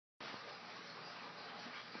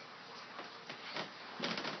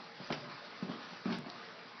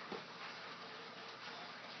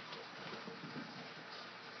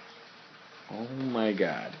my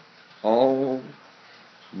god. Oh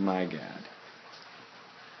my god.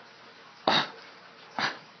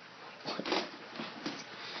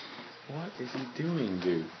 What is he doing,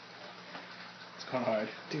 dude? It's kind of hard.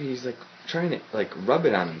 Dude, he's like trying to like rub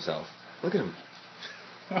it on himself. Look at him.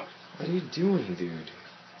 What are you doing, dude?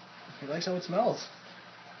 He likes how it smells.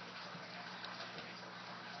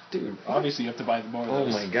 Dude. Obviously, you have to buy more of Oh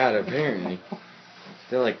those. my god, apparently.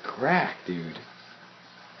 They're like crack, dude.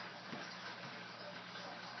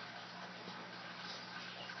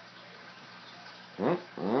 Dude,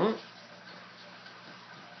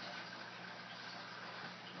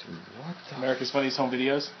 what the... America's Funniest Home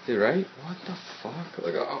Videos. Dude, right? What the fuck?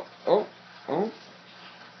 Like, oh.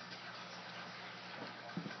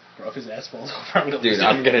 Bro, if his ass falls over, Dude,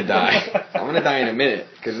 I'm gonna die. I'm gonna die in a minute,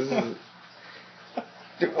 because this is...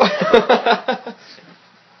 Dude, what?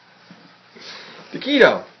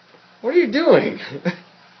 Taquito, what are you doing?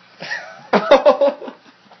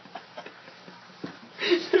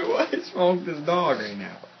 Dude, why smoke this dog right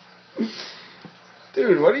now?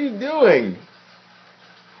 Dude, what are you doing?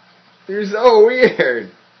 You're so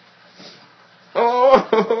weird.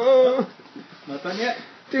 Oh. Not done yet?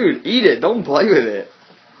 Dude, eat it. Don't play with it.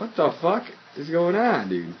 What the fuck is going on,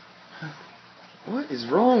 dude? What is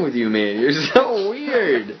wrong with you, man? You're so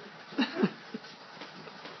weird.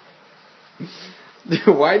 Dude,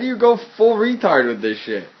 why do you go full retard with this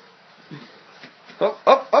shit?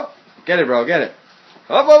 Up. Get it, bro. Get it.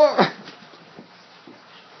 Up.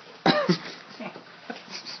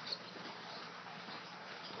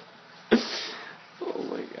 Oh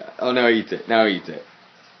my god. Oh, now he eats it.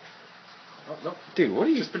 Oh, no. Dude, what are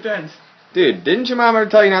you... Just pretend. Dude, didn't your mom ever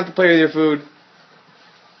tell you not to play with your food?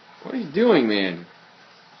 What are you doing, man?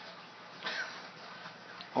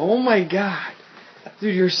 Oh my god.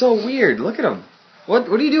 Dude, you're so weird. Look at him. What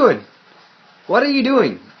are you doing? What are you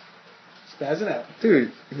doing? Spazzing out.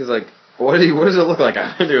 Dude, he's like, what does it look like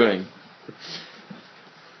I'm doing?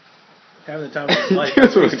 Having the time of his life.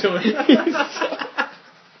 That's what he's doing.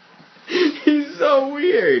 He's so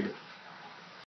weird.